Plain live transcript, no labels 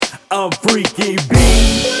I'm Freaky B,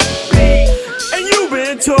 and you've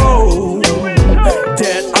been told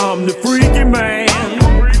that I'm the freaky man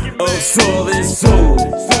of Southern Soul.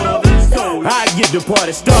 I get the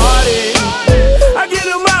party started, I get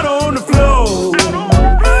them out on the floor,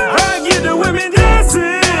 I get the women dancing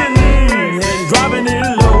and dropping it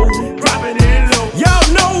low. Y'all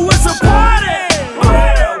know it's a party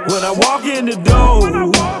when I walk in the door.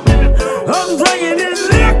 I'm drinking this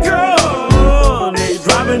liquor, they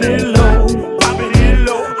dropping it low.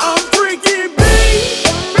 I'm Freaky B,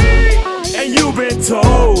 and you've been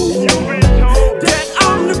told that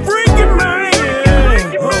I'm the freaky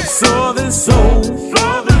man of Southern Soul.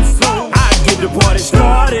 I get the party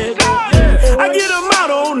started, I get them out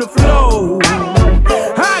on the floor,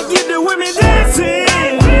 I get the women dancing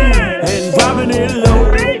and dropping it low.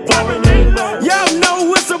 Y'all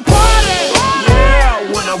know it's a party, yeah,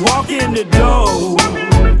 when I walk in the door.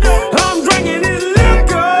 I'm drinking this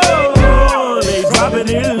liquor, they dropping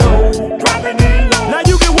it low. Now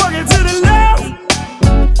you can work it to the left,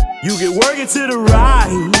 you can work it to the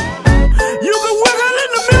right, you can work it in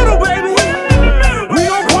the middle, baby. We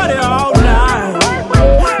gon' party all night.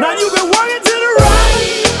 Now you can work it to the right,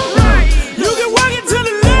 you can work it to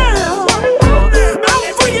the left. I'm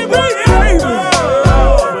freaking baby,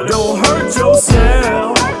 don't hurt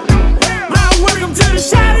yourself. Now welcome to the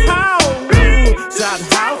shot house.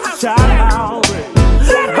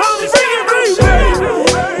 I'm freaking baby,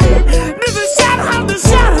 this is shot house.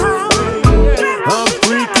 I'm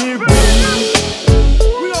freaking baby,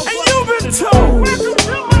 and you've been told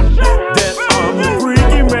that I'm the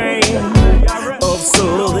freaky man of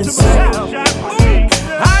Southern Soul.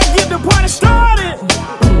 I get the party started.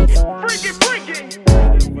 Freaky, baby.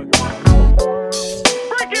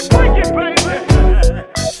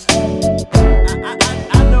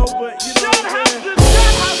 I know, but you know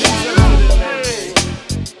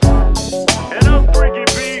and I'm Freaky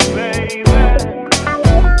B, baby.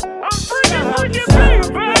 I'm freaking B,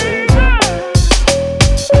 baby.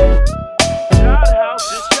 Shot house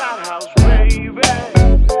is shot house, baby.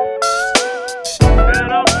 And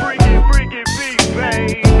I'm Freaky B,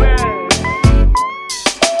 baby.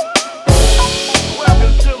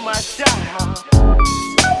 Welcome to my shot house.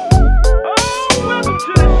 Oh, welcome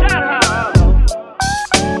to the shot house.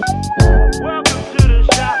 Welcome to the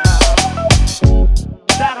shot house.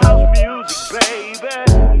 Shot house music, baby.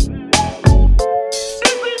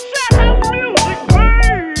 This is shot house music, baby.